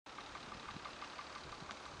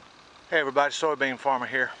Hey everybody, Soybean Farmer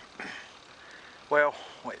here. Well,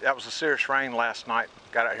 that was a serious rain last night.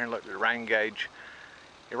 Got out here and looked at the rain gauge.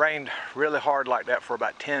 It rained really hard like that for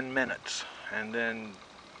about 10 minutes and then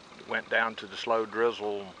went down to the slow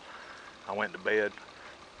drizzle. I went to bed.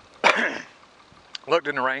 Looked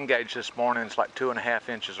in the rain gauge this morning, it's like 2.5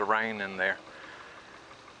 inches of rain in there.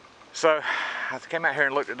 So I came out here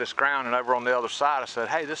and looked at this ground, and over on the other side I said,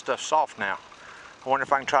 hey, this stuff's soft now. I wonder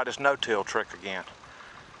if I can try this no-till trick again.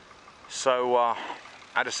 So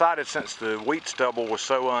I decided, since the wheat stubble was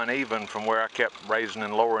so uneven from where I kept raising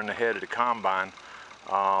and lowering the head of the combine,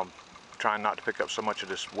 trying not to pick up so much of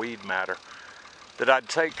this weed matter, that I'd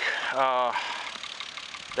take that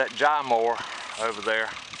Jai mower over there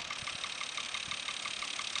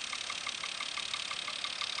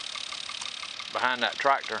behind that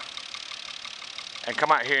tractor and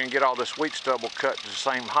come out here and get all this wheat stubble cut to the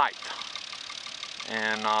same height.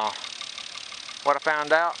 And what I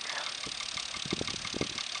found out,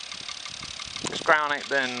 this ground ain't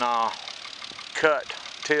been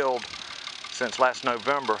tilled since last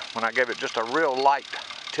November, when I gave it just a real light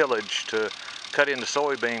tillage to cut into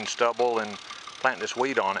soybean stubble and plant this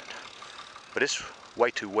wheat on it. But it's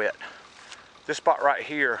way too wet. This spot right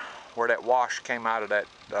here, where that wash came out of that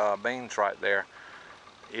beans right there,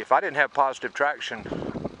 if I didn't have positive traction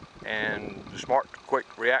and the smart, quick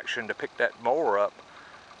reaction to pick that mower up,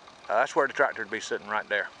 that's where the tractor would be sitting right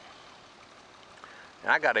there.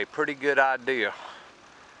 And I got a pretty good idea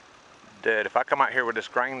that if I come out here with this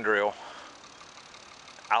grain drill,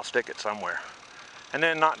 I'll stick it somewhere. And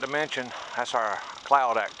then, not to mention, that's our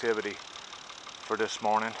cloud activity for this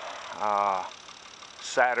morning.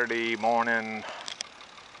 Saturday morning,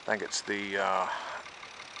 I think it's the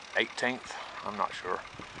 18th, I'm not sure.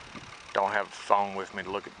 Don't have the phone with me to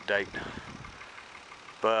look at the date.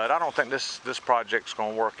 But I don't think this project's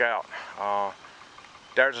gonna work out.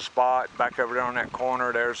 There's a spot back over there on that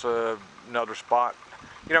corner. There's another spot.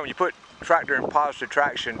 You know, when you put tractor in positive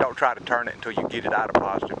traction, don't try to turn it until you get it out of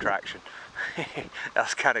positive traction.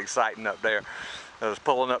 That's kind of exciting up there. I was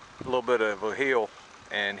pulling up a little bit of a hill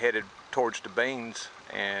and headed towards the beans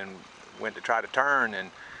and went to try to turn,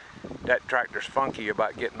 and that tractor's funky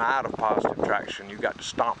about getting out of positive traction. You got to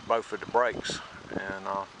stomp both of the brakes, and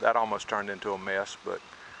that almost turned into a mess, but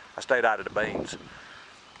I stayed out of the beans.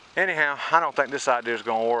 Anyhow, I don't think this idea is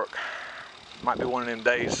going to work. Might be one of them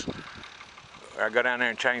days where I go down there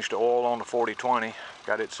and change the oil on the 4020.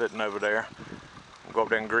 Got it sitting over there. I'll go up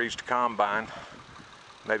there and grease the combine.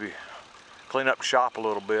 Maybe clean up the shop a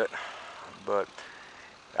little bit. But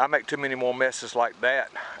I make too many more messes like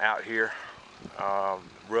that out here.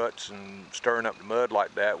 Ruts and stirring up the mud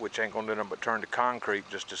like that, which ain't going to do nothing but turn to concrete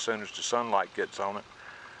just as soon as the sunlight gets on it.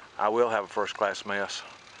 I will have a first-class mess.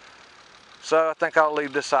 So I think I'll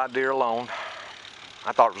leave this idea alone.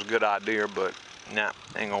 I thought it was a good idea, but nah,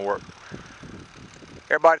 ain't gonna work.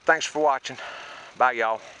 Everybody, thanks for watching. Bye,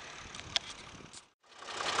 y'all.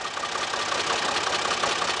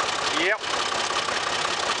 Yep,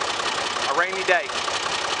 a rainy day.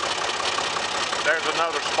 There's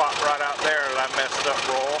another spot right out there that I messed up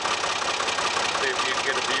raw. See if you can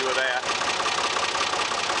get a view of that.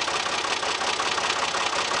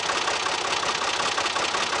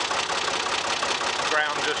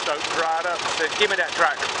 Ground just dried up and said, give me that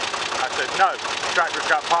tractor. I said, no, the tractor's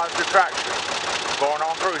got positive traction going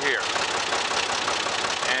on through here.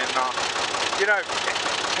 And you know,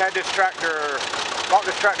 bought this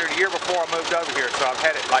tractor the year before I moved over here, so I've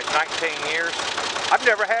had it like 19 years. I've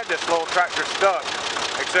never had this little tractor stuck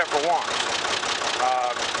except for once.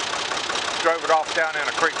 Drove it off down in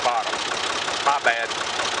a creek bottom. My bad.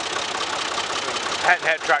 Hadn't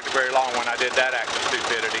had a tractor very long when I did that act of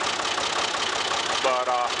stupidity. But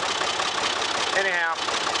anyhow,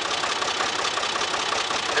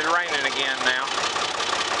 it's raining again now.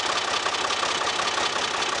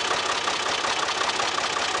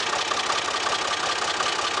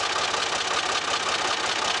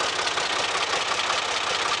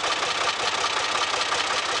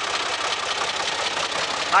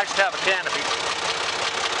 Nice to have a canopy.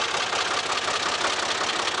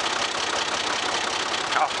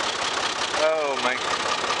 Oh man.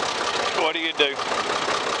 What do you do?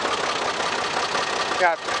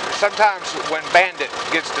 Yeah, sometimes when Bandit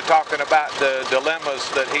gets to talking about the dilemmas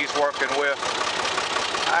that he's working with,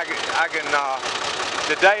 I can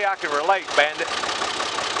today I can relate, Bandit.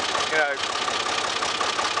 You know,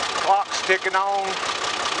 clock's ticking on.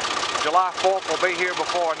 July 4th will be here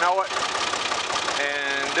before I know it,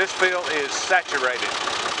 and this field is saturated,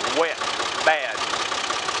 wet, bad.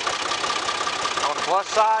 On the plus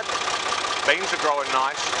side, beans are growing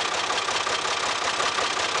nice.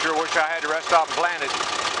 Sure wish I had the rest of them planted.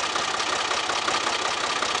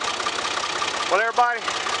 Well, everybody,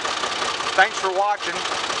 thanks for watching.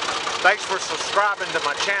 Thanks for subscribing to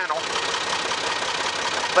my channel.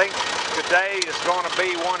 I think today is going to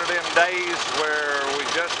be one of them days where we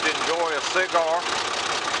just enjoy a cigar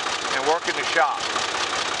and work in the shop.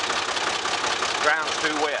 The ground's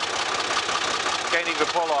too wet. Can't even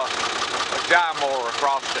pull a jive mower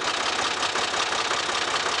across it.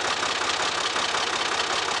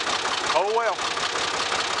 Oh well.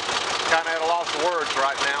 Kind of at a loss of words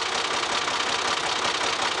right now.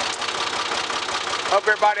 Hope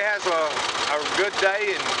everybody has a good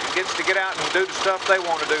day and gets to get out and do the stuff they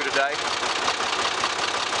want to do today.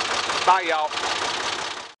 Bye, y'all.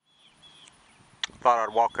 Thought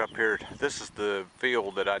I'd walk up here. This is the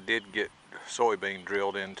field that I did get soybean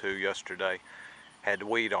drilled into yesterday. Had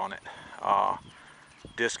weed on it.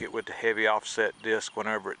 Disc it with the heavy offset disc, went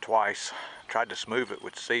over it twice. Tried to smooth it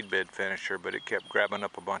with seed bed finisher, but it kept grabbing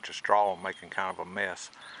up a bunch of straw and making kind of a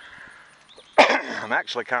mess. I'm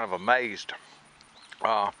actually kind of amazed.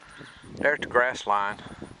 There's the grass line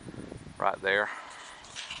right there.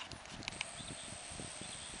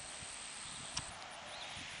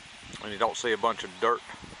 And you don't see a bunch of dirt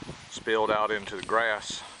spilled out into the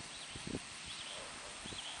grass.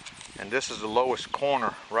 And this is the lowest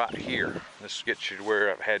corner right here. This gets you to where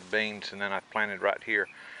I've had beans, and then I planted right here.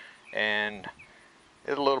 And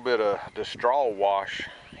it's a little bit of the straw wash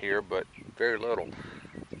here, but very little.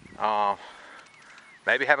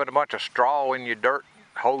 Maybe having a bunch of straw in your dirt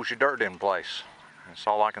holds your dirt in place. That's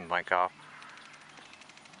all I can think of.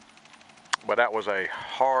 But that was a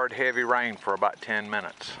hard, heavy rain for about 10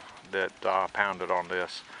 minutes that pounded on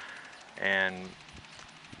this. And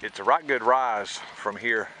it's a right good rise from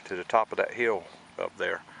here to the top of that hill up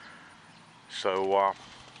there. So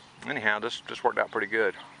anyhow, this worked out pretty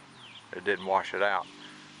good. It didn't wash it out.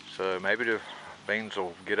 So maybe the beans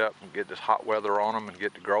will get up and get this hot weather on them and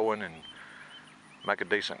get to growing and make a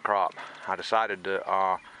decent crop. I decided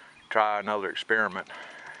to try another experiment.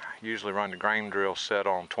 I usually run the grain drill set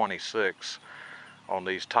on 26. On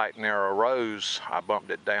these tight narrow rows, I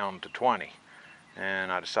bumped it down to 20.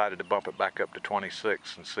 And I decided to bump it back up to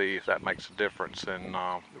 26 and see if that makes a difference in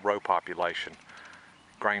the row population.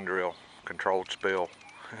 Grain drill, controlled spill.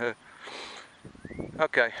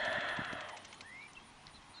 Okay.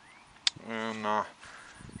 And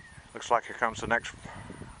looks like here comes the next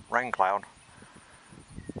rain cloud.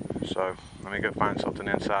 So let me go find something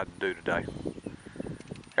inside to do today.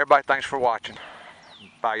 Everybody, thanks for watching.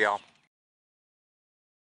 Bye, y'all.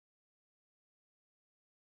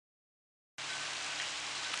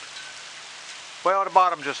 Well, the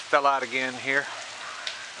bottom just fell out again here.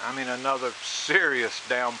 I mean, another serious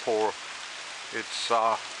downpour. It's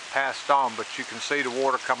passed on, but you can see the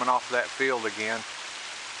water coming off of that field again,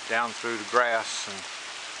 down through the grass. And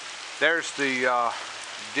there's the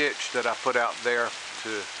ditch that I put out there to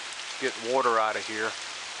get water out of here.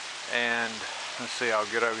 And let's see, I'll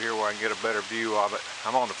get over here where I can get a better view of it.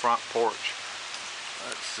 I'm on the front porch.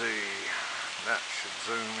 Let's see, that should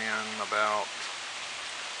zoom in about,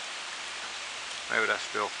 maybe that's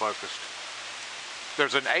still focused.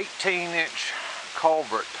 There's an 18-inch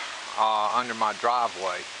culvert under my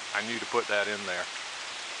driveway. I knew to put that in there.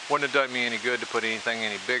 Wouldn't have done me any good to put anything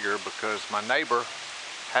any bigger because my neighbor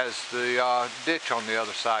has the ditch on the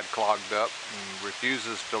other side clogged up and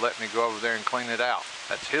refuses to let me go over there and clean it out.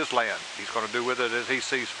 That's his land. He's going to do with it as he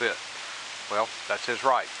sees fit. Well, that's his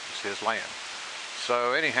right. It's his land.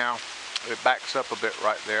 So anyhow, it backs up a bit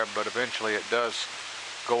right there, but eventually it does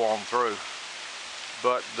go on through.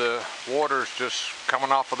 But the water's just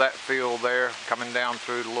coming off of that field there, coming down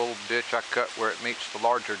through the little ditch I cut where it meets the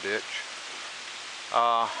larger ditch.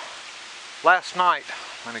 Last night,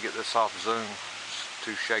 let me get this off Zoom. It's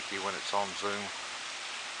too shaky when it's on Zoom.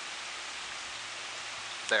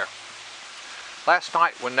 There. Last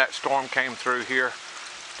night when that storm came through here,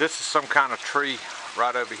 this is some kind of tree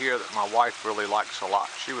right over here that my wife really likes a lot.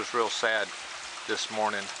 She was real sad this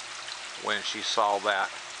morning when she saw that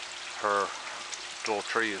her little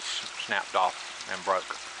tree is snapped off and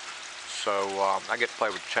broke. So I get to play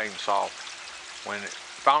with the chainsaw. When it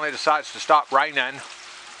finally decides to stop raining,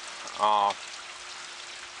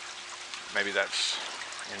 maybe that's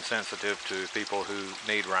insensitive to people who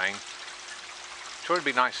need rain. Sure, it'd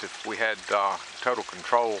be nice if we had total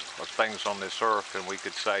control of things on this earth and we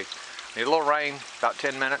could say, need a little rain, about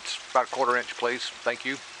 10 minutes, about a 1/4 inch please, thank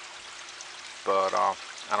you. But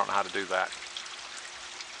I don't know how to do that.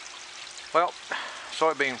 Well,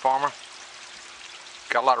 soybean farmer,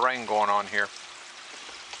 got a lot of rain going on here.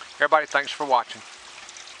 Everybody, thanks for watching.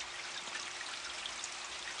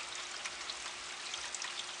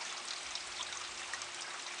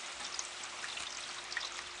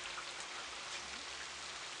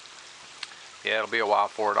 Yeah, it'll be a while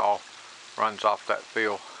before it all runs off that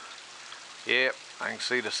field. Yep, I can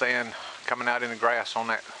see the sand coming out in the grass on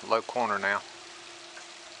that low corner now.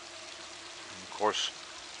 And of course,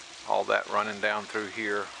 all that running down through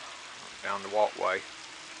here, down the walkway,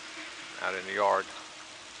 out in the yard.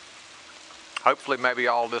 Hopefully maybe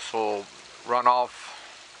all this will run off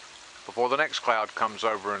before the next cloud comes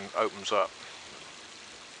over and opens up.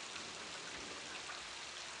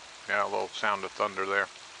 Yeah, a little sound of thunder there.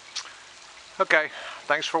 Okay,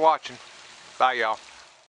 thanks for watching. Bye, y'all.